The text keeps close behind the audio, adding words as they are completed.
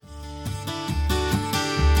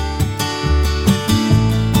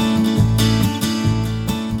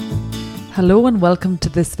Hello and welcome to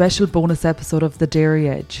this special bonus episode of The Dairy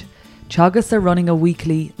Edge. Teagasc are running a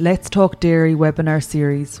weekly Let's Talk Dairy webinar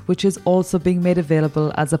series, which is also being made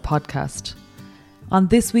available as a podcast. On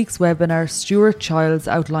this week's webinar, Stuart Childs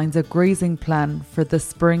outlines a grazing plan for the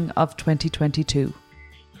spring of 2022.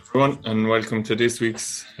 Everyone, and welcome to this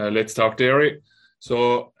week's Let's Talk Dairy.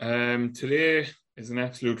 So today is an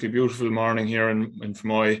absolutely beautiful morning here in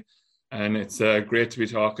Fermoy, and it's great to be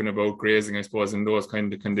talking about grazing, I suppose, in those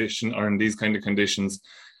kind of conditions, or in these kind of conditions.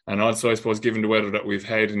 And also, I suppose, given the weather that we've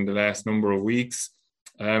had in the last number of weeks,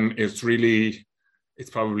 it's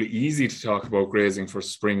probably easy to talk about grazing for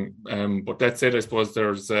spring. But that said, I suppose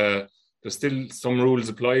there's still some rules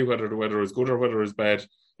apply, whether the weather is good or whether it's bad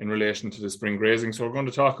in relation to the spring grazing. So we're going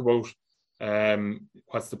to talk about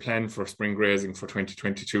what's the plan for spring grazing for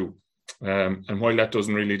 2022. And while that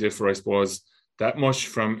doesn't really differ, I suppose, that much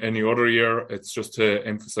from any other year, it's just to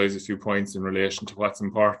emphasize a few points in relation to what's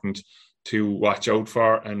important to watch out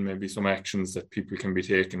for and maybe some actions that people can be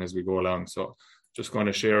taking as we go along. So just going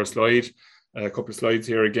to share a couple of slides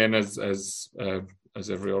here again as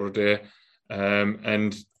every other day.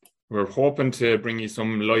 And we're hoping to bring you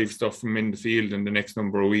some live stuff from in the field in the next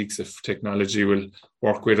number of weeks if technology will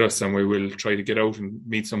work with us, and we will try to get out and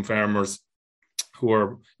meet some farmers who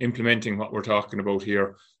are implementing what we're talking about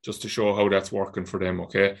here, just to show how that's working for them,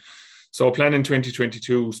 okay? So planning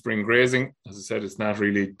 2022 spring grazing, as I said, it's not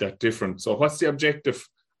really that different. So what's the objective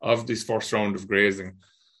of this first round of grazing?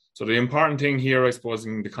 So the important thing here, I suppose,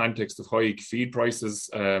 in the context of high feed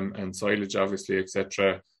prices and silage, obviously,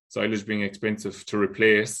 etc., silage being expensive to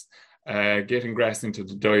replace, getting grass into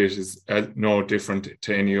the diet is no different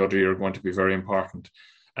to any other year, going to be very important.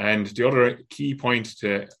 And the other key point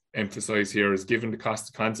to emphasize here is, given the cost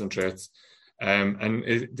of concentrates,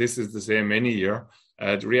 this is the same any year,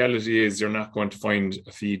 the reality is you're not going to find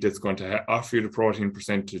a feed that's going to offer you the protein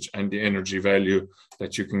percentage and the energy value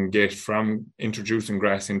that you can get from introducing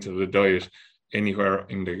grass into the diet anywhere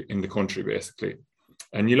in the country, basically.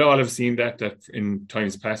 And you'll all have seen that in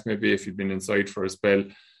times past, maybe if you've been inside for a spell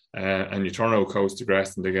and you turn out cows to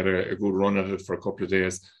grass and they get a good run at it for a couple of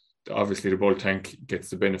days, obviously the bull tank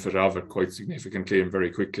gets the benefit of it quite significantly and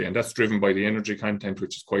very quickly. And that's driven by the energy content,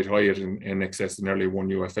 which is quite high in excess of nearly 1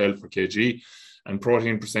 UFL per kg. And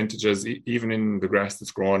protein percentages, even in the grass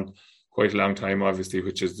that's grown quite a long time, obviously,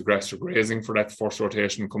 which is the grass you're grazing for that first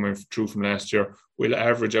rotation coming through from last year, will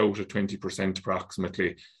average out at 20%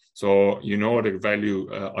 approximately. So, you know, the value,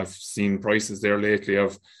 I've seen prices there lately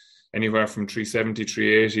of anywhere from 370,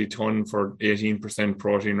 380 tonne for 18%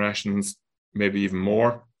 protein rations, maybe even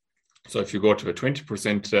more. So if you go to a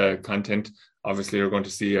 20% content, obviously you're going to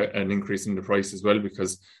see an increase in the price as well,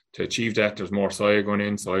 because to achieve that, there's more soya going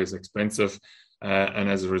in. Soya is expensive. And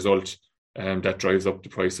as a result, that drives up the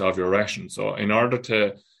price of your ration. So in order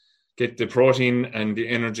to get the protein and the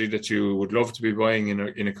energy that you would love to be buying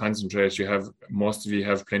in a concentrate, most of you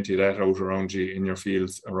have plenty of that out around you in your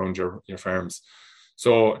fields, around your farms.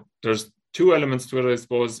 So there's two elements to it, I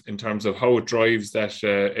suppose, in terms of how it drives that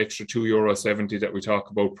extra €2.70 that we talk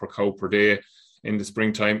about per cow per day in the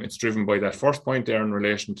springtime. It's driven by that first point there in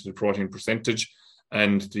relation to the protein percentage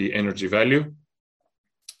and the energy value.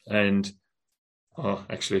 And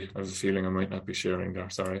actually, I have a feeling I might not be sharing there.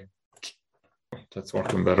 Sorry. That's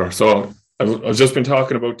working better. So I've just been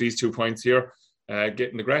talking about these 2 points here.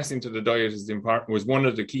 Getting the grass into the diet was one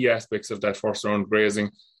of the key aspects of that first round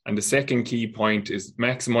grazing. And the second key point is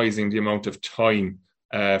maximizing the amount of time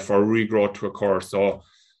for regrowth to occur. So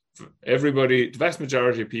the vast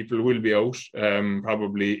majority of people will be out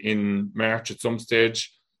probably in March at some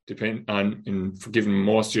stage, given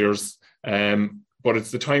most years. But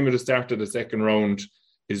it's the time of the start of the second round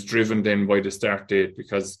is driven then by the start date,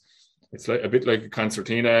 because it's a bit like a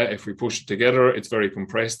concertina. If we push it together, it's very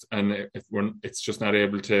compressed, and it's just not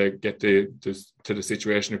able to get to the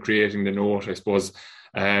situation of creating the note, I suppose.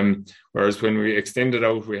 Whereas when we extend it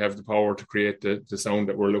out, we have the power to create the sound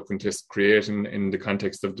that we're looking to create in the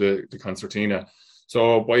context of the concertina.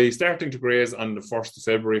 So by starting to graze on the 1st of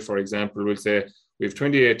February, for example, we'll say we have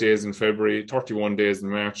 28 days in February, 31 days in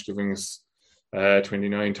March, giving us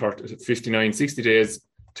 29, 30, 59, 60 days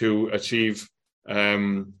to achieve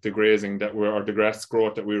the grazing or the grass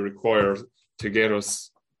growth that we require to get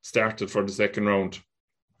us started for the second round.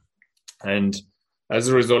 And as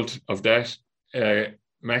a result of that,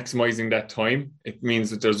 maximizing that time, it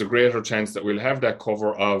means that there's a greater chance that we'll have that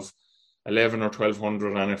cover of 11 or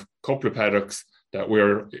 1200 on a couple of paddocks that we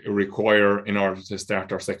require in order to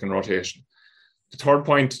start our second rotation. The third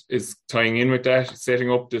point is tying in with that,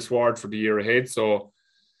 setting up the sward for the year ahead. So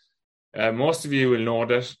Most of you will know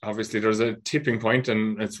that obviously there's a tipping point,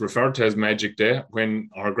 and it's referred to as magic day, when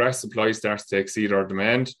our grass supply starts to exceed our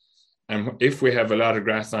demand. And if we have a lot of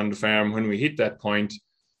grass on the farm, when we hit that point,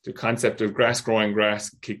 the concept of growing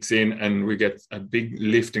grass kicks in, and we get a big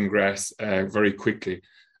lift in grass very quickly.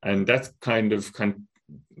 And that's kind of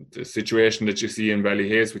the situation that you see in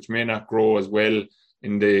Ballyhaise, which may not grow as well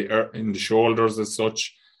in the shoulders as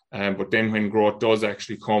such. But then when growth does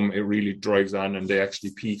actually come, it really drives on, and they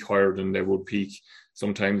actually peak higher than they would peak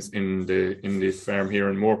sometimes in the farm here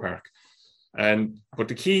in Moore Park. But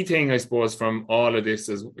the key thing, I suppose, from all of this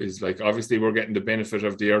is like, obviously we're getting the benefit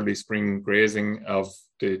of the early spring grazing of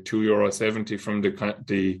the €2.70 from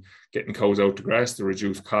the getting cows out to grass, the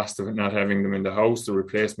reduced cost of not having them in the house, the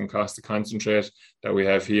replacement cost of concentrate that we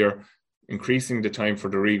have here, increasing the time for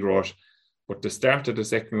the regrowth. But the start of the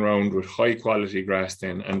second round with high quality grass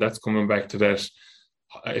then, and that's coming back to that,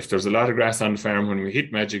 if there's a lot of grass on the farm when we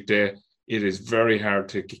hit Magic Day, it is very hard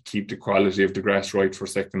to keep the quality of the grass right for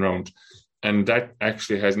second round. And that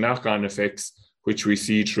actually has knock-on effects, which we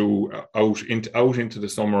see through out into the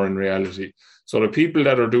summer in reality. So the people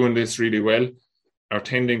that are doing this really well are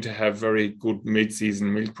tending to have very good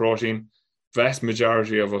mid-season milk protein. Vast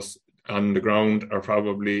majority of us on the ground are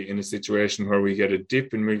probably in a situation where we get a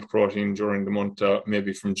dip in milk protein during the month,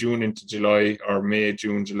 maybe from June into July, or May,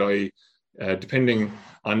 June, July, depending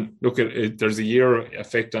on, look at it, there's a year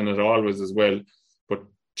effect on it always as well. But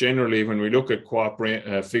generally, when we look at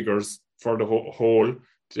figures for the whole,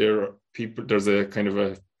 there's a kind of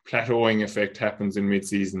a plateauing effect happens in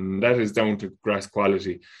mid-season, and that is down to grass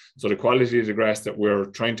quality. So the quality of the grass that we're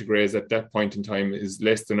trying to graze at that point in time is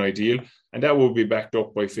less than ideal, and that will be backed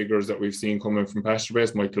up by figures that we've seen coming from pasture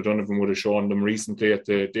base. Michael Donovan would have shown them recently at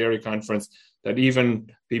the dairy conference, that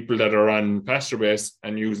even people that are on pasture base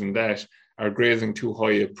and using that are grazing too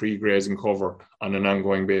high a pre-grazing cover on an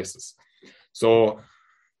ongoing basis. So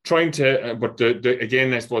trying to, but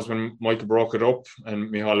again, I suppose when Michael broke it up, and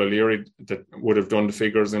Micheál O'Leary that would have done the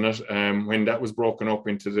figures in it, when that was broken up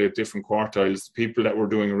into the different quartiles, people that were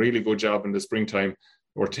doing a really good job in the springtime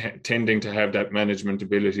were tending to have that management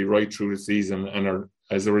ability right through the season, and are,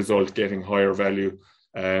 as a result, getting higher value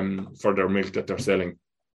for their milk that they're selling.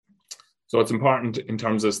 So it's important in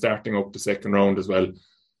terms of starting up the second round as well.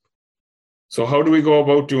 So how do we go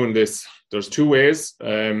about doing this? There's two ways,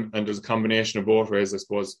 and there's a combination of both ways, I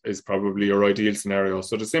suppose, is probably your ideal scenario.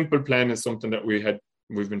 So the simple plan is something that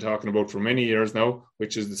we've been talking about for many years now,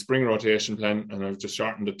 which is the spring rotation plan, and I've just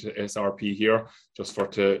shortened it to SRP here, just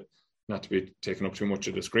not to be taking up too much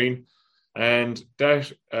of the screen. And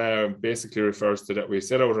that basically refers to that we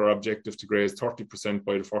set out our objective to graze 30%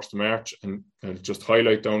 by the 1st of March, and I'll just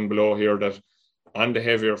highlight down below here that on the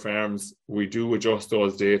heavier farms, we do adjust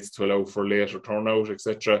those dates to allow for later turnout,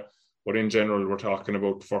 etc. But in general, we're talking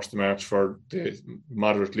about the 1st of March for the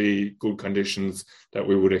moderately good conditions that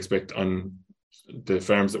we would expect on the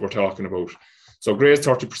farms that we're talking about. So graze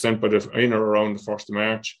 30% by in or around the 1st of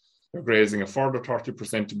March. You're grazing a further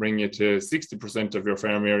 30% to bring you to 60% of your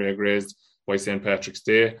farm area grazed by St. Patrick's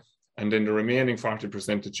Day. And then the remaining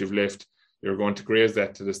 40% that you've left, you're going to graze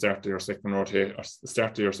that to the start of your second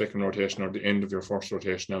rotation, or the end of your first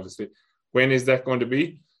rotation, obviously. When is that going to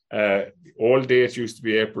be? All date used to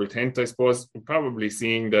be April 10th, I suppose. We're probably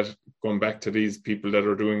seeing that, going back to these people that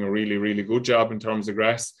are doing a really, really good job in terms of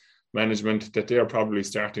grass management, that they are probably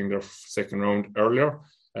starting their second round earlier,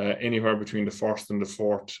 anywhere between the 1st and the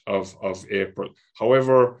 4th of April.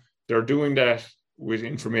 However, they're doing that with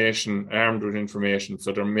information, armed with information.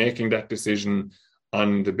 So they're making that decision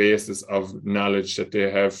on the basis of knowledge that they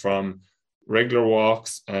have from regular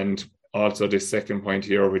walks, and also this second point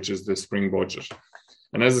here, which is the spring budget.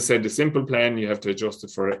 And as I said, the simple plan, you have to adjust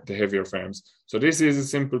it for the heavier farms. So this is a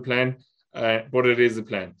simple plan, but it is a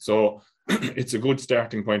plan. So it's a good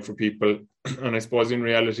starting point for people. And I suppose in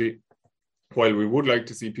reality, while we would like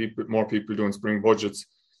to see more people doing spring budgets,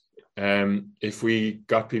 if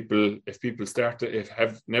people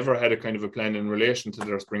have never had a kind of a plan in relation to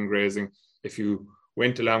their spring grazing, if you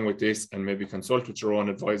went along with this and maybe consult with your own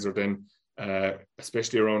advisor then,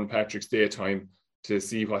 especially around Patrick's Day time, to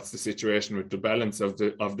see what's the situation with the balance of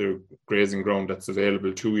the grazing ground that's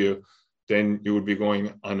available to you, then you would be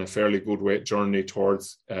going on a fairly good journey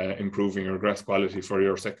towards improving your grass quality for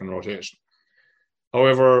your second rotation.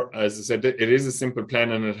 However, as I said, it is a simple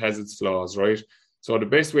plan and it has its flaws, right? So the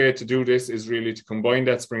best way to do this is really to combine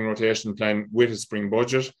that spring rotation plan with a spring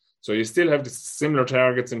budget. So you still have the similar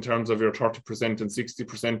targets in terms of your 30% and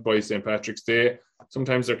 60% by St. Patrick's Day.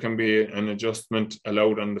 Sometimes there can be an adjustment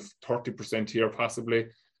allowed on the 30% here, possibly,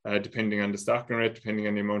 depending on the stocking rate, depending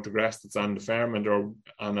on the amount of grass that's on the farm. And there are,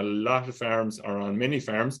 on a lot of farms, or on many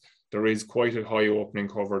farms, there is quite a high opening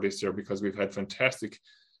cover this year because we've had fantastic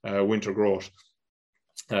winter growth.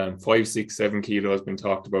 5, 6, 7 kilo has been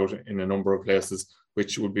talked about in a number of places,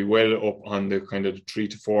 which would be well up on the kind of 3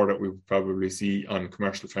 to 4 that we would probably see on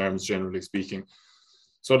commercial farms, generally speaking.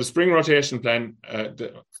 So the spring rotation plan,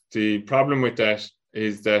 the problem with that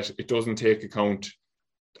is that it doesn't take account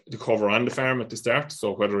the cover on the farm at the start,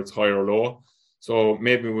 so whether it's high or low. So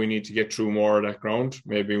maybe we need to get through more of that ground.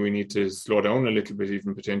 Maybe we need to slow down a little bit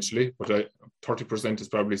even potentially, but 30% is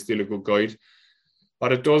probably still a good guide.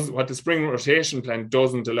 What the spring rotation plan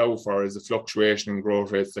doesn't allow for is a fluctuation in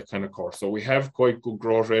growth rates that can occur. So we have quite good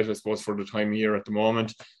growth rate, I suppose, for the time of year at the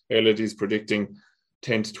moment. LAD is predicting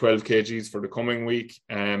 10 to 12 kgs for the coming week.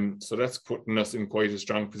 So that's putting us in quite a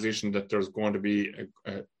strong position that there's going to be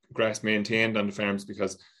a grass maintained on the farms,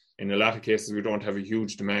 because in a lot of cases we don't have a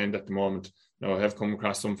huge demand at the moment. Now, I have come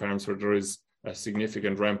across some farms where there is a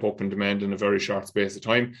significant ramp up in demand in a very short space of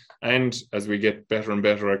time. And as we get better and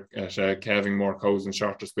better at calving more cows in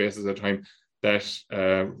shorter spaces of time, that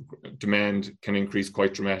demand can increase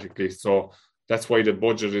quite dramatically. So that's why the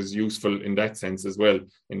budget is useful in that sense as well,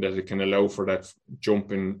 in that it can allow for that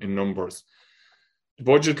jump in numbers. The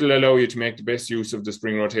budget will allow you to make the best use of the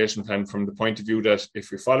spring rotation plan from the point of view that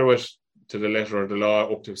if we follow it to the letter of the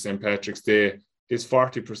law up to St. Patrick's Day, this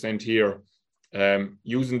 40% here,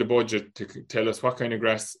 using the budget to tell us what kind of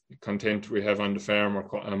grass content we have on the farm or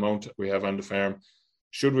amount we have on the farm.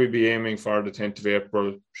 Should we be aiming for the 10th of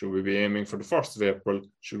April? Should we be aiming for the 1st of April?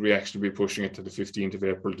 Should we actually be pushing it to the 15th of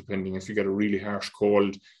April, depending if you get a really harsh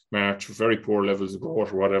cold March with very poor levels of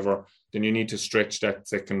growth or whatever, then you need to stretch that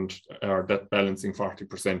second or that balancing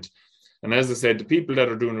 40%. And as I said, the people that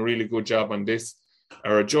are doing a really good job on this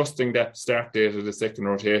are adjusting that start date of the second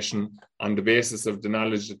rotation on the basis of the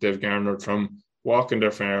knowledge that they've garnered from walking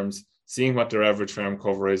their farms, seeing what their average farm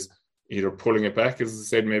cover is, either pulling it back, as I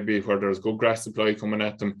said, maybe where there's good grass supply coming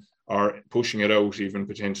at them, or pushing it out even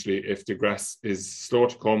potentially if the grass is slow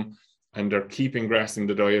to come and they're keeping grass in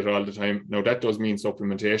the diet all the time. Now, that does mean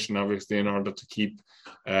supplementation, obviously, in order to keep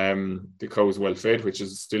the cows well fed, which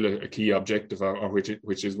is still a key objective, or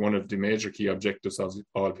which is one of the major key objectives of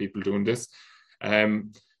all people doing this.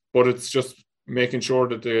 But it's just making sure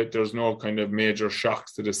that there's no kind of major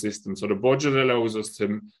shocks to the system. So the budget allows us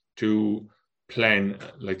to plan,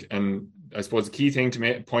 and I suppose the key thing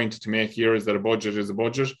to make here is that a budget is a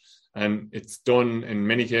budget, and it's done in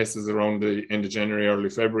many cases around the end of January, early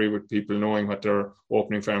February, with people knowing what their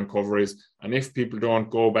opening farm cover is. And if people don't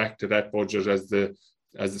go back to that budget as the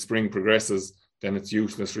spring progresses, then it's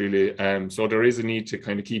useless, really. So there is a need to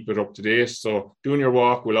kind of keep it up to date. So doing your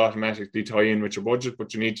walk will automatically tie in with your budget,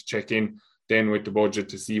 but you need to check in then with the budget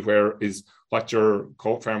to see what your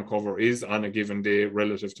farm cover is on a given day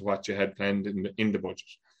relative to what you had planned in the budget.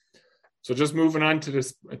 So just moving on to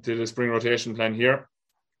the spring rotation plan here.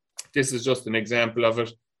 This is just an example of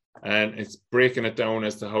it, and it's breaking it down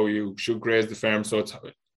as to how you should graze the farm. So it's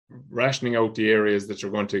rationing out the areas that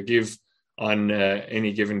you're going to give on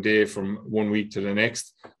any given day from 1 week to the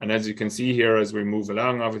next. And as you can see here, as we move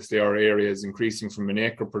along, obviously our area is increasing from 1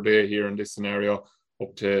 acre per day here in this scenario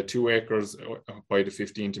up to 2 acres by the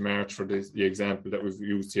 15th of March for the example that we've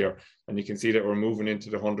used here. And you can see that we're moving into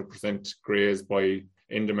the 100% graze by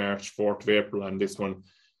end of March, 4th of April on this one.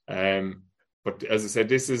 But as I said,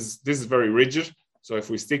 this is very rigid. So if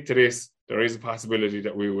we stick to this, there is a possibility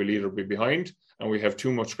that we will either be behind and we have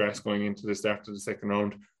too much grass going into the start of the second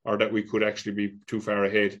round, or that we could actually be too far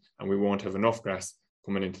ahead and we won't have enough grass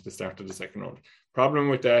coming into the start of the second round. Problem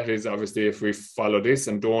with that is obviously if we follow this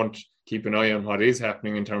and don't keep an eye on what is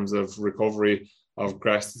happening in terms of recovery of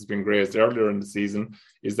grass that's been grazed earlier in the season,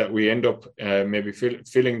 is that we end up maybe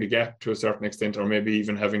filling the gap to a certain extent, or maybe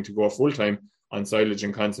even having to go full-time on silage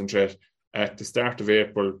and concentrate at the start of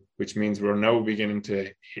April, which means we're now beginning to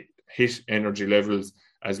hit energy levels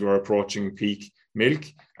as we're approaching peak milk,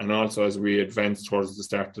 and also as we advance towards the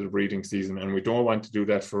start of the breeding season. And we don't want to do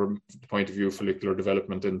that from the point of view of follicular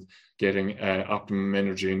development and getting optimum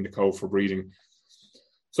energy in the cow for breeding.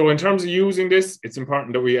 So in terms of using this, it's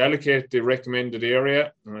important that we allocate the recommended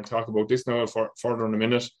area, and I'll talk about this now further in a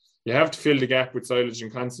minute. You have to fill the gap with silage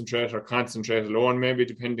and concentrate, or concentrate alone, maybe,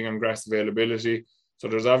 depending on grass availability. So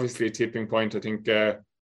there's obviously a tipping point. I think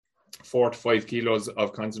 4 to 5 kilos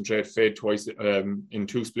of concentrate fed twice in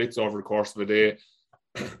 2 splits over the course of a day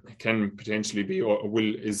can potentially be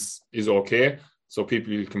is okay. So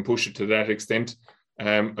people can push it to that extent.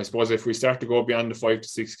 I suppose if we start to go beyond the 5 to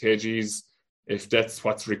 6 kgs, if that's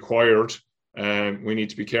what's required, we need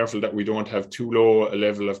to be careful that we don't have too low a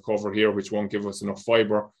level of cover here, which won't give us enough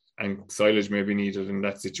fibre, and silage may be needed in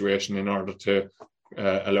that situation in order to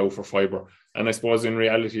allow for fibre. And I suppose in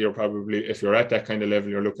reality, you're probably, if you're at that kind of level,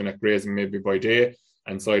 you're looking at grazing maybe by day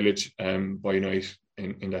and silage by night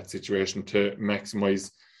in that situation to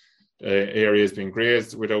maximise areas being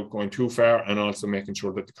grazed without going too far, and also making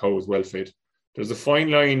sure that the cow is well fed. There's a fine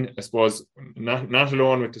line, I suppose, not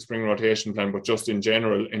alone with the spring rotation plan, but just in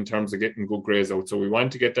general in terms of getting good graze out. So we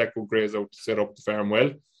want to get that good graze out to set up the farm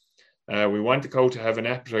well. We want the cow to have an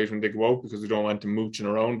appetite when they go out, because we don't want them mooching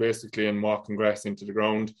around basically and walking grass into the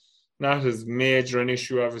ground. Not as major an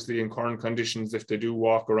issue, obviously, in current conditions if they do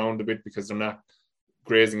walk around a bit, because they're not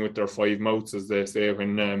grazing with their 5 mouths, as they say,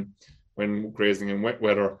 when grazing in wet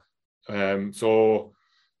weather. So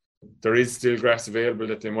there is still grass available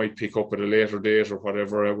that they might pick up at a later date or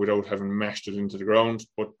whatever without having mashed it into the ground.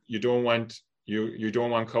 But you don't want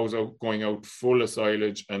cows going out full of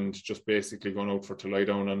silage and just basically going out to lie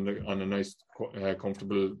down on a nice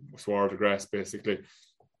comfortable sward of grass basically.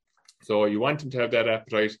 So you want them to have that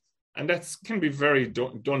appetite, and that can be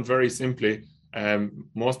done very simply.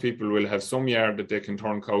 Most people will have some yard that they can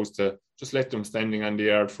turn cows to. Just let them standing on the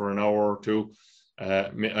yard for an hour or two.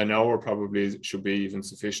 An hour probably should be even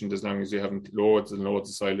sufficient, as long as you haven't loads and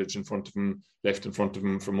loads of silage left in front of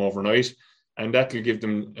them from overnight. And that will give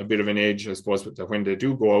them a bit of an edge, I suppose, that when they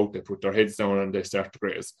do go out, they put their heads down and they start to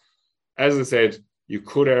graze. As I said, you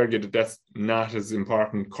could argue that that's not as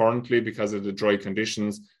important currently because of the dry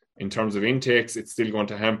conditions. In terms of intakes, it's still going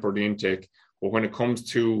to hamper the intake. But when it comes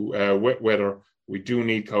to wet weather, we do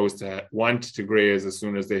need cows to want to graze as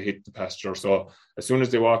soon as they hit the pasture. So as soon as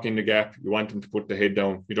they walk in the gap, you want them to put the head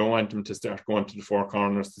down. You don't want them to start going to the 4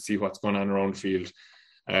 corners to see what's going on around the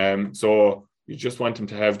field. So you just want them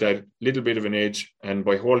to have that little bit of an edge, and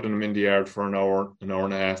by holding them in the yard for an hour and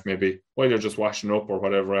a half, maybe while they're just washing up or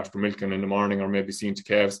whatever after milking in the morning, or maybe seeing to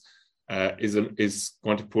calves, is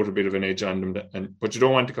going to put a bit of an edge on them. But you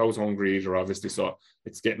don't want the cows hungry either, obviously. So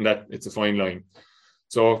it's a fine line.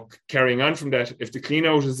 So carrying on from that, if the clean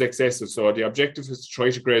out is excessive, so the objective is to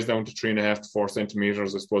try to graze down to 3.5 to 4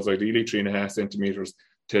 centimetres, I suppose ideally 3.5 centimetres,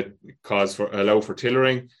 to allow for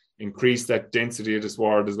tillering, increase that density of the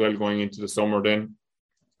sward as well going into the summer then,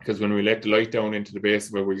 because when we let the light down into the base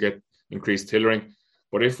of it, we'll get increased tillering.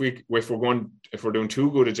 But if we're doing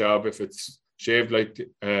too good a job, if it's shaved like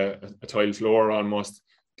a tile floor almost,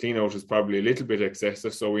 clean out is probably a little bit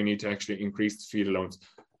excessive, so we need to actually increase the feed allowance.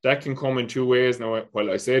 That can come in 2 ways. Now, while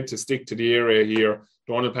I said to stick to the area here,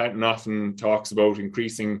 Donald Patton often talks about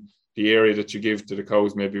increasing the area that you give to the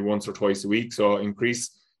cows maybe once or twice a week. So increase,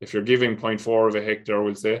 if you're giving 0.4 of a hectare,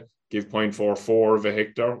 we'll say, give 0.44 of a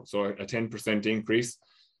hectare, so a 10% increase,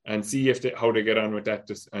 and see how they get on with that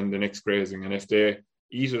and the next grazing. And if they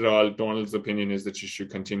eat it all, Donald's opinion is that you should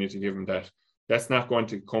continue to give them that. That's not going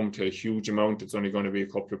to come to a huge amount. It's only going to be a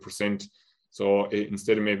couple of percent. So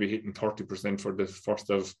instead of maybe hitting 30% for the 1st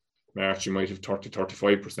of March, you might have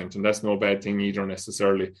 35%. And that's no bad thing either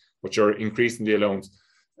necessarily, but you're increasing the allowance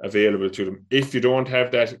available to them. If you don't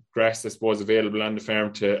have that grass, I suppose, available on the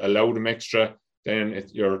farm to allow them extra, then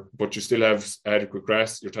but you still have adequate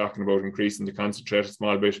grass, you're talking about increasing the concentrate a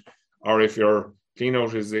small bit. Or if your clean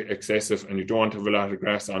out is excessive and you don't have a lot of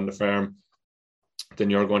grass on the farm, then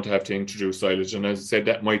you're going to have to introduce silage. And as I said,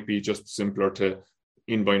 that might be just simpler to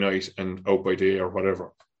in by night and out by day or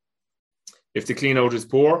whatever. If the clean out is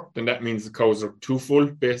poor, then that means the cows are too full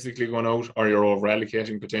basically going out, or you're over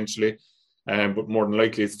allocating potentially. But more than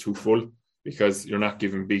likely it's too full, because you're not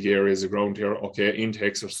giving big areas of ground here. Okay,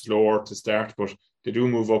 intakes are slower to start, but they do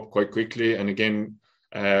move up quite quickly. And again,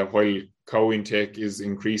 while cow intake is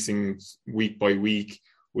increasing week by week,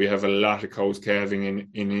 we have a lot of cows calving in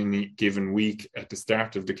any given week at the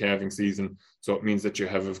start of the calving season. So it means that you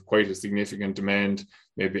have quite a significant demand,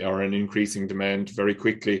 maybe, or an increasing demand very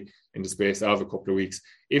quickly in the space of a couple of weeks.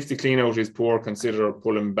 If the clean out is poor, consider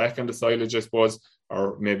pulling back on the silage, I suppose,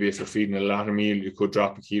 or maybe if you're feeding a lot of meal, you could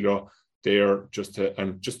drop a kilo there just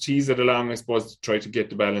tease it along, I suppose, to try to get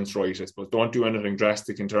the balance right. I suppose don't do anything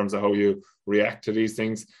drastic in terms of how you react to these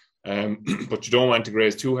things. But you don't want to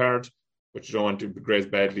graze too hard, but you don't want to graze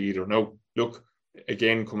badly either. Now, look,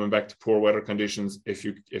 again, coming back to poor weather conditions, if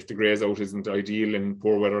the graze out isn't ideal in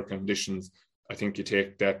poor weather conditions, I think you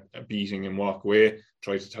take that beating and walk away,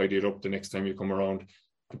 try to tidy it up the next time you come around.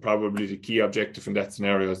 Probably the key objective in that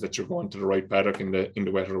scenario is that you're going to the right paddock in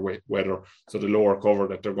the wetter weather, so the lower cover,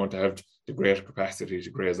 that they're going to have the greater capacity to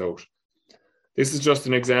graze out. This is just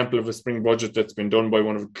an example of a spring budget that's been done by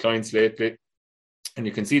one of the clients lately, and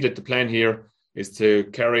you can see that the plan here is to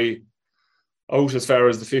carry out as far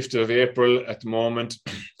as the 5th of April at the moment.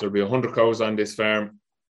 There'll be 100 cows on this farm,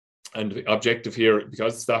 and the objective here,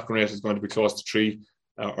 because the stocking rate is going to be close to 3,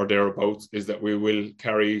 or thereabouts, is that we will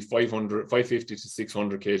carry 550 to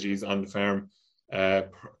 600 kgs on the farm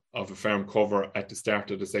of a farm cover at the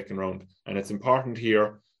start of the second round. And it's important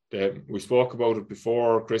here that we spoke about it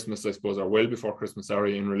before Christmas, I suppose, or well before Christmas,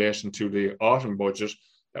 sorry, in relation to the autumn budget,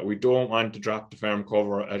 that we don't want to drop the farm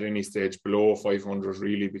cover at any stage below 500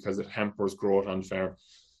 really, because it hampers growth on the farm.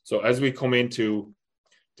 So as we come into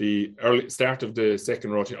the early start of the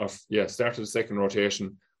second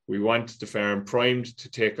rotation, we want the farm primed to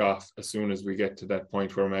take off as soon as we get to that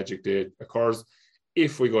point where magic day occurs.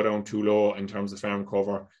 If we go down too low in terms of farm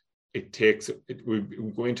cover, we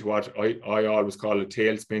go into what I always call a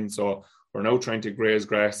tailspin. So we're now trying to graze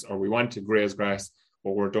grass, or we want to graze grass,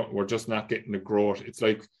 but we're just not getting the growth. It's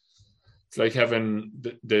like having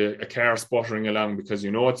a car sputtering along, because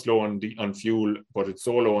it's low on fuel, but it's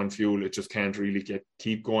so low on fuel it just can't really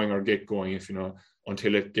keep going or get going,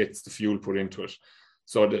 until it gets the fuel put into it.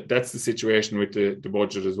 So that's the situation with the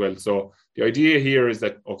budget as well. So the idea here is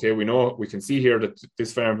that, okay, we can see here that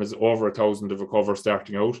this farm has over 1,000 of a cover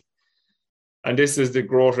starting out. And this is the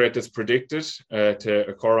growth rate that's predicted to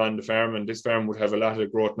occur on the farm. And this farm would have a lot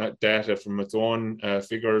of growth data from its own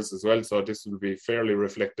figures as well. So this will be fairly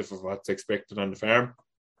reflective of what's expected on the farm.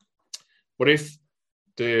 But if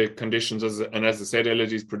the conditions, as I said,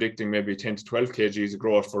 Elodie is predicting maybe 10 to 12 kgs of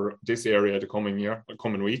growth for this area the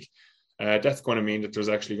coming week. That's going to mean that there's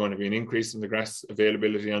actually going to be an increase in the grass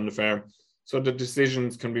availability on the farm. So the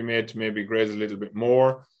decisions can be made to maybe graze a little bit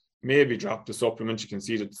more, maybe drop the supplement. You can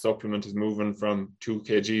see that the supplement is moving from 2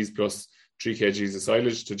 kgs plus 3 kgs of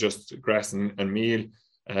silage to just grass and meal.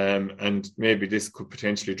 And maybe this could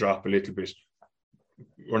potentially drop a little bit.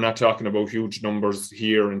 We're not talking about huge numbers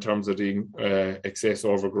here in terms of the excess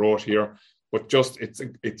overgrowth here, but just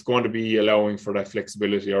it's going to be allowing for that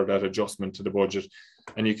flexibility or that adjustment to the budget.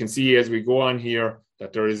 And you can see as we go on here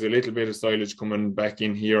that there is a little bit of silage coming back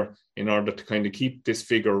in here in order to kind of keep this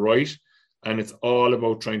figure right. And it's all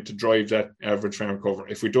about trying to drive that average farm cover.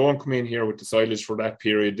 If we don't come in here with the silage for that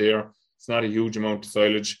period there, it's not a huge amount of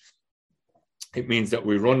silage. It means that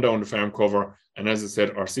we run down the farm cover. And as I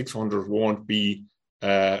said, our 600 won't be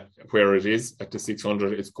where it is at the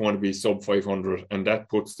 600. It's going to be sub 500. And that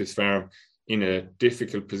puts this farm in a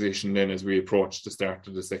difficult position then as we approach the start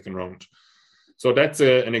of the second round. So that's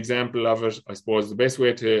an example of it. I suppose the best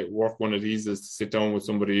way to work one of these is to sit down with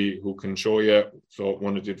somebody who can show you. So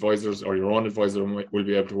one of the advisors or your own advisor will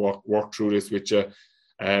be able to work through this with you.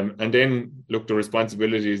 And then look, the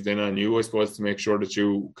responsibility is then on you, I suppose, to make sure that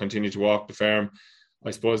you continue to walk the farm. I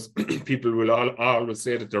suppose people will always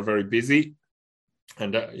say that they're very busy,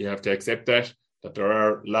 and that you have to accept that there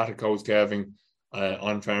are a lot of cows calving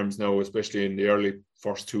on farms now, especially in the early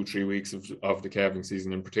first 2-3 weeks of the calving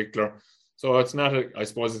season in particular. So it's not, I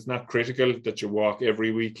suppose it's not critical that you walk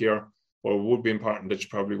every week here, but it would be important that you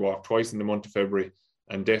probably walk twice in the month of February,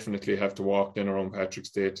 and definitely have to walk then around Patrick's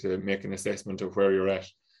Day to make an assessment of where you're at.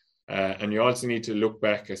 And you also need to look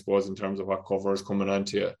back, I suppose, in terms of what cover is coming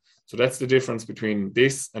onto you. So that's the difference between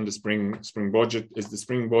this and the spring budget. Is the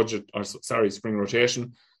spring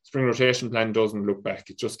rotation. Spring rotation plan doesn't look back.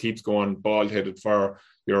 It just keeps going bald-headed for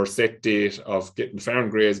your set date of getting the farm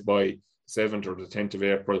grazed by 7th or the 10th of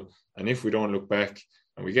April. And if we don't look back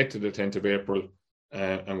and we get to the 10th of April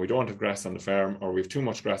and we don't have grass on the farm, or we have too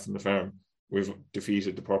much grass on the farm, we've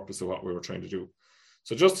defeated the purpose of what we were trying to do.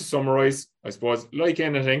 So just to summarize, I suppose, like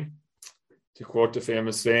anything, to quote the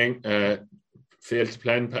famous saying, fail to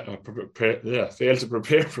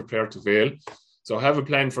prepare, prepare to fail. So have a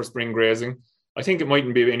plan for spring grazing. I think it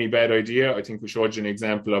mightn't be any bad idea. I think we showed you an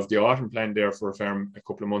example of the autumn plan there for a farm a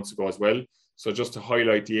couple of months ago as well. So just to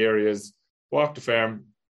highlight the areas, walk the farm,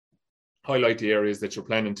 highlight the areas that you're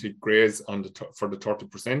planning to graze on for the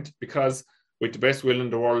 30%, because with the best will in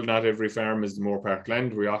the world, not every farm is the moor park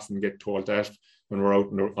land. We often get told that when we're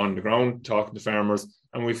out on the ground talking to farmers,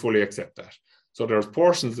 and we fully accept that. So there's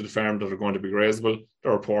portions of the farm that are going to be grazable.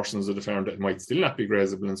 There are portions of the farm that might still not be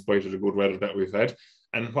grazable in spite of the good weather that we've had.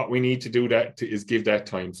 And what we need to do is give that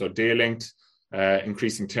time. So day length,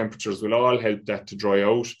 increasing temperatures will all help that to dry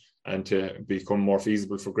out and to become more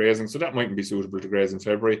feasible for grazing. So that mightn't be suitable to graze in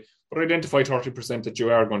February, but identify 30% that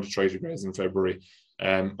you are going to try to graze in February.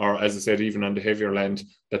 Or as I said, even on the heavier land,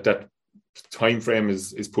 that time frame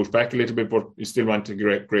is pushed back a little bit, but you still want to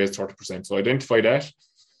graze 30%. So identify that.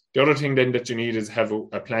 The other thing then that you need is have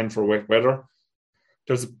a plan for wet weather.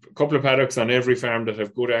 There's a couple of paddocks on every farm that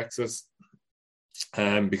have good access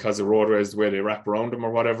because the roadways, the way they wrap around them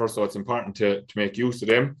or whatever. So it's important to make use of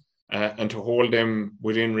them and to hold them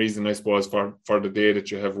within reason, I suppose, for the day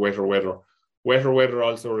that you have wetter weather. Wetter weather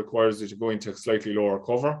also requires you to go into slightly lower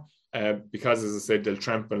cover. because, as I said, they'll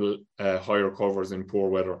trample higher covers in poor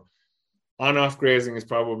weather. On-off grazing is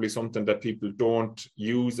probably something that people don't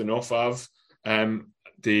use enough of. I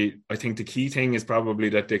think the key thing is probably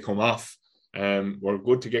that they come off. We're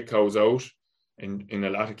good to get cows out in a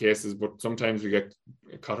lot of cases, but sometimes we get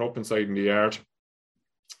caught up inside in the yard,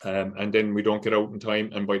 and then we don't get out in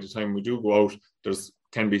time. And by the time we do go out,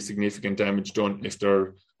 can be significant damage done if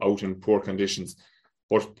they're out in poor conditions.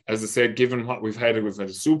 But as I said, given what we've had a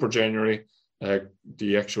super January,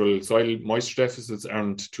 the actual soil moisture deficits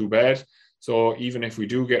aren't too bad. So even if we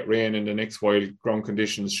do get rain in the next while, ground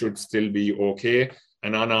conditions should still be okay.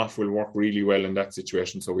 And on-off will work really well in that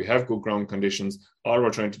situation. So we have good ground conditions. All we're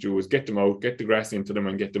trying to do is get them out, get the grass into them,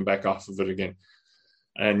 and get them back off of it again.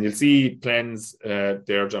 And you'll see plans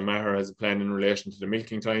there. John Maher has a plan in relation to the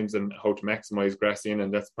milking times and how to maximise grassing.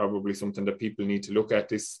 And that's probably something that people need to look at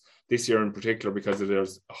this year in particular, because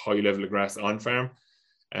there's a high level of grass on farm.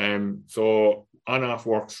 So on-off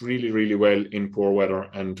works really, really well in poor weather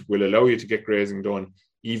and will allow you to get grazing done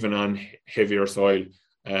even on heavier soil.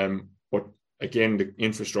 But again, the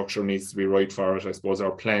infrastructure needs to be right for it. I suppose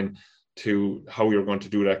our plan to how you're going to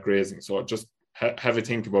do that grazing. So just have a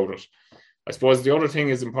think about it. I suppose the other thing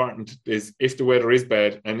is important is if the weather is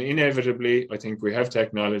bad, and inevitably, I think we have to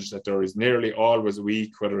acknowledge that there is nearly always a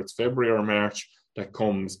week, whether it's February or March, that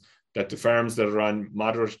comes, that the farms that are on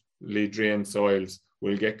moderately drained soils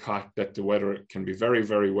will get caught that the weather can be very,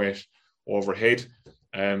 very wet overhead.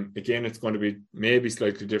 Again, it's going to be maybe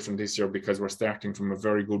slightly different this year because we're starting from a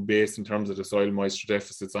very good base in terms of the soil moisture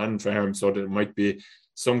deficits on farm, so there might be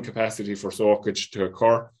some capacity for soakage to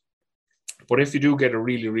occur. But if you do get a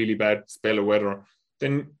really, really bad spell of weather,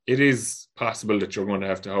 then it is possible that you're going to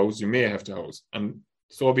have to house. You may have to house, and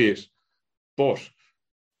so be it. But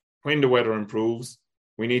when the weather improves,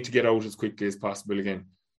 we need to get out as quickly as possible again.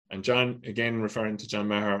 And John, again, referring to John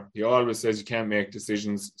Maher, he always says you can't make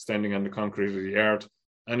decisions standing on the concrete of the yard.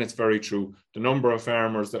 And it's very true. The number of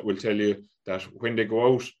farmers that will tell you that when they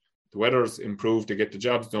go out, the weather's improved, they get the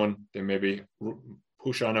jobs done, they maybe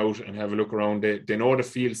push on out and have a look around. They know the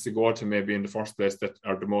fields to go to maybe in the first place that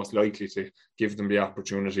are the most likely to give them the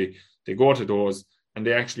opportunity. They go to those and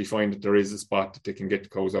they actually find that there is a spot that they can get the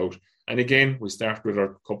cows out. And again, we start with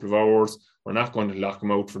our couple of hours. We're not going to lock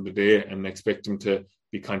them out for the day and expect them to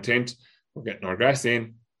be content. We're getting our grass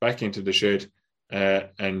in, back into the shed,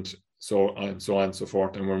 and so on and so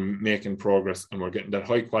forth. And we're making progress and we're getting that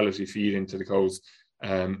high quality feed into the cows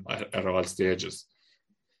at all stages.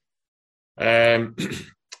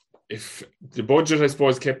 If the budget, I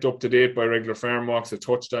suppose, kept up to date by regular farm walks I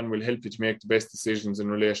touched on, will help you to make the best decisions in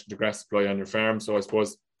relation to grass supply on your farm. So I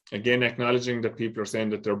suppose, again, acknowledging that people are saying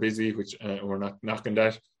that they're busy, which we're not knocking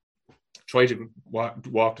that. Try to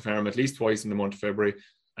walk the farm at least twice in the month of February.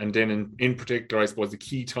 And then in particular, I suppose the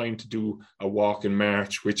key time to do a walk in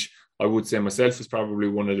March, which I would say myself is probably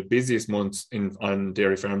one of the busiest months on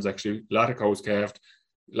dairy farms, actually. A lot of cows calved,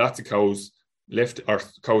 lots of cows left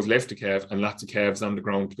to calve, and lots of calves on the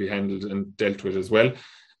ground to be handled and dealt with as well.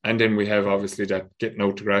 And then we have obviously that getting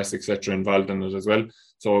out to grass, etc., involved in it as well.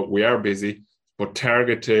 So we are busy, but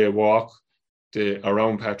target to walk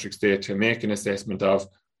around Patrick's Day to make an assessment of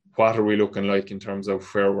what are we looking like in terms of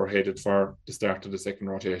where we're headed for the start of the second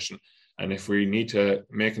rotation. And if we need to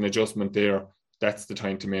make an adjustment there, that's the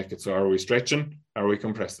time to make it. So are we stretching? Are we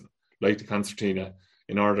compressing? Like the concertina,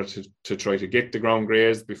 in order to try to get the ground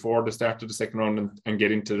grazed before the start of the second round and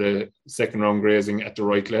get into the second round grazing at the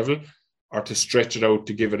right level, or to stretch it out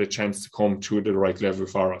to give it a chance to come to the right level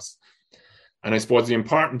for us. And I suppose the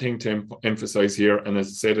important thing to emphasize here, and as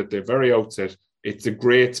I said at the very outset, it's a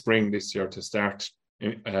great spring this year to start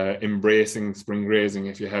embracing spring grazing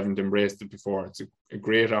if you haven't embraced it before. It's a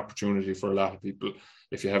great opportunity for a lot of people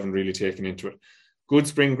if you haven't really taken into it. Good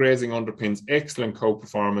spring grazing underpins excellent cow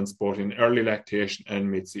performance both in early lactation and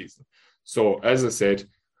mid-season. So as I said,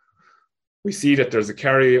 we see that there's a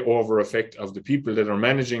carryover effect of the people that are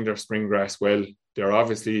managing their spring grass well. They're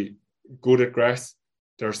obviously good at grass.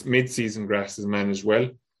 Their mid-season grass is managed well.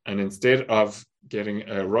 And instead of getting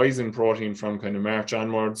a rise in protein from kind of March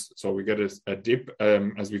onwards, so we get a dip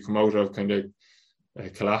as we come out of kind of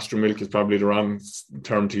colostrum milk is probably the wrong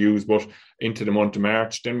term to use, but into the month of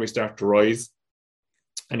March, then we start to rise.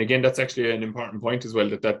 And again, that's actually an important point as well,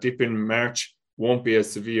 that dip in March won't be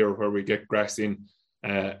as severe where we get grass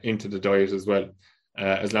into the diet as well,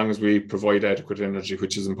 as long as we provide adequate energy,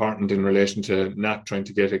 which is important in relation to not trying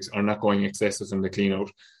to get or not going excessive in the clean out.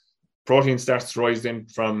 Protein starts to rise then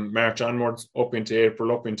from March onwards, up into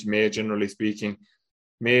April, up into May, generally speaking.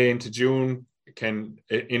 May into June,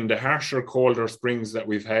 in the harsher, colder springs that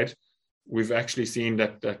we've had, we've actually seen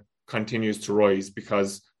that continues to rise because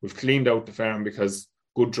we've cleaned out the farm, because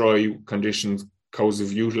good dry conditions, cows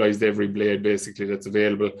have utilised every blade basically that's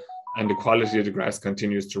available, and the quality of the grass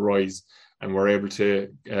continues to rise. And we're able to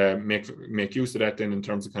make use of that then in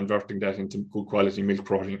terms of converting that into good quality milk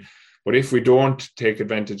protein. But if we don't take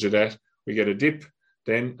advantage of that, we get a dip,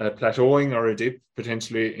 then a plateauing or a dip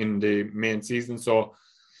potentially in the main season. So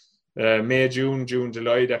May, June,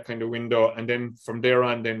 July, that kind of window. And then from there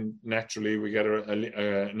on, then naturally we get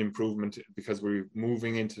an improvement because we're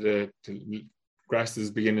moving into the grass is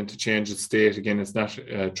beginning to change its state again. It's not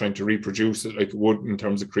trying to reproduce it like it would in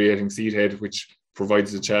terms of creating seed head, which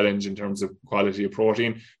provides a challenge in terms of quality of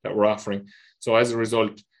protein that we're offering. So as a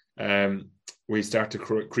result, we start to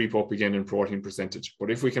creep up again in protein percentage.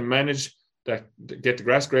 But if we can manage that, get the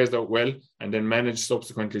grass grazed out well, and then manage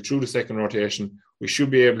subsequently through the second rotation, we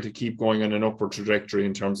should be able to keep going on an upward trajectory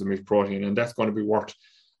in terms of milk protein. And that's going to be worth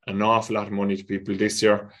an awful lot of money to people this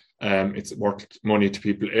year. It's worth money to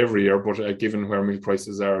people every year, but given where milk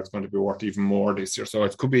prices are, it's going to be worth even more this year. So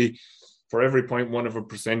it could be, for every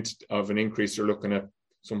 0.1% of an increase, you're looking at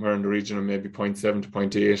somewhere in the region of maybe 0.7 to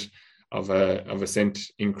 0.8 of a cent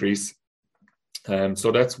increase.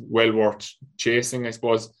 So that's well worth chasing, I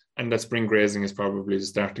suppose. And that spring grazing is probably the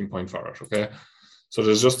starting point for it. Okay. So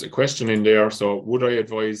there's just a question in there. So would I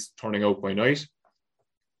advise turning out by night?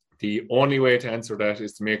 The only way to answer that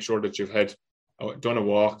is to make sure that you've done a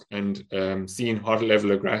walk and seen what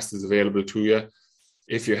level of grass is available to you.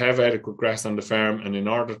 If you have adequate grass on the farm, and in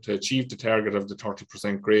order to achieve the target of the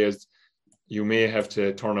 30% grazed, you may have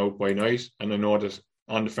to turn out by night. And I know that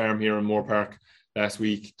on the farm here in Moore Park last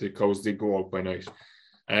week, the cows did go out by night.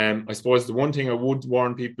 I suppose the one thing I would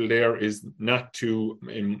warn people there is not to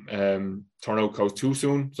turn out cows too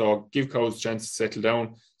soon. So give cows a chance to settle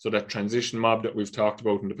down. So that transition mob that we've talked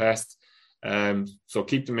about in the past. So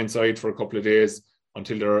keep them inside for a couple of days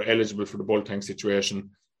until they're eligible for the bull tank situation.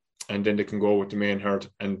 And then they can go with the main herd,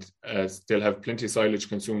 and they'll have plenty of silage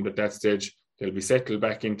consumed at that stage. They'll be settled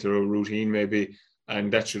back into a routine maybe,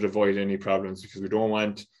 and that should avoid any problems, because we don't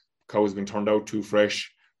want cows being turned out too fresh,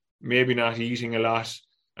 maybe not eating a lot.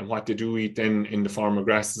 And what they do eat then in the form of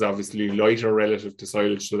grass is obviously lighter relative to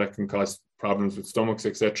silage, so that can cause problems with stomachs,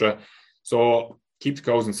 etc. So keep the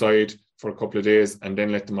cows inside for a couple of days and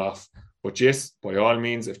then let them off. But yes, by all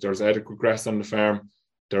means, if there's adequate grass on the farm,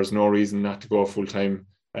 there's no reason not to go full-time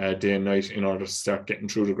day and night in order to start getting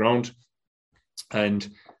through the ground. And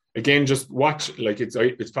again, just watch, like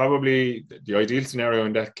it's probably the ideal scenario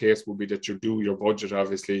in that case would be that you do your budget,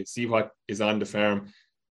 obviously, see what is on the farm.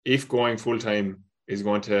 If going full-time is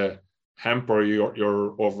going to hamper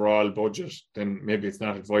your overall budget, then maybe it's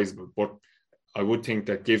not advisable. But I would think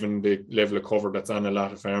that given the level of cover that's on a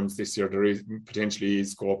lot of farms this year, there is potentially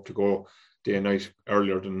scope to go day and night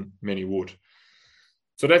earlier than many would.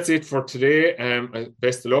 So that's it for today.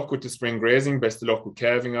 Best of luck with the spring grazing. Best of luck with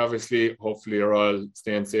calving, obviously. Hopefully you're all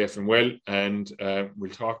staying safe and well. And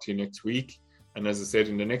we'll talk to you next week. And as I said,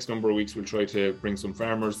 in the next number of weeks, we'll try to bring some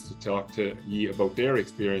farmers to talk to you about their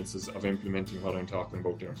experiences of implementing what I'm talking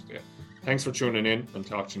about there today. Thanks for tuning in, and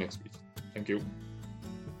talk to you next week. Thank you.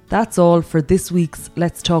 That's all for this week's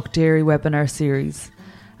Let's Talk Dairy webinar series.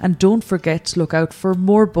 And don't forget to look out for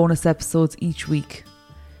more bonus episodes each week.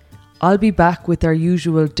 I'll be back with our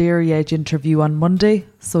usual Dairy Edge interview on Monday,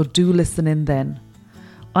 so do listen in then.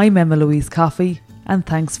 I'm Emma Louise Coffey, and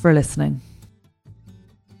thanks for listening.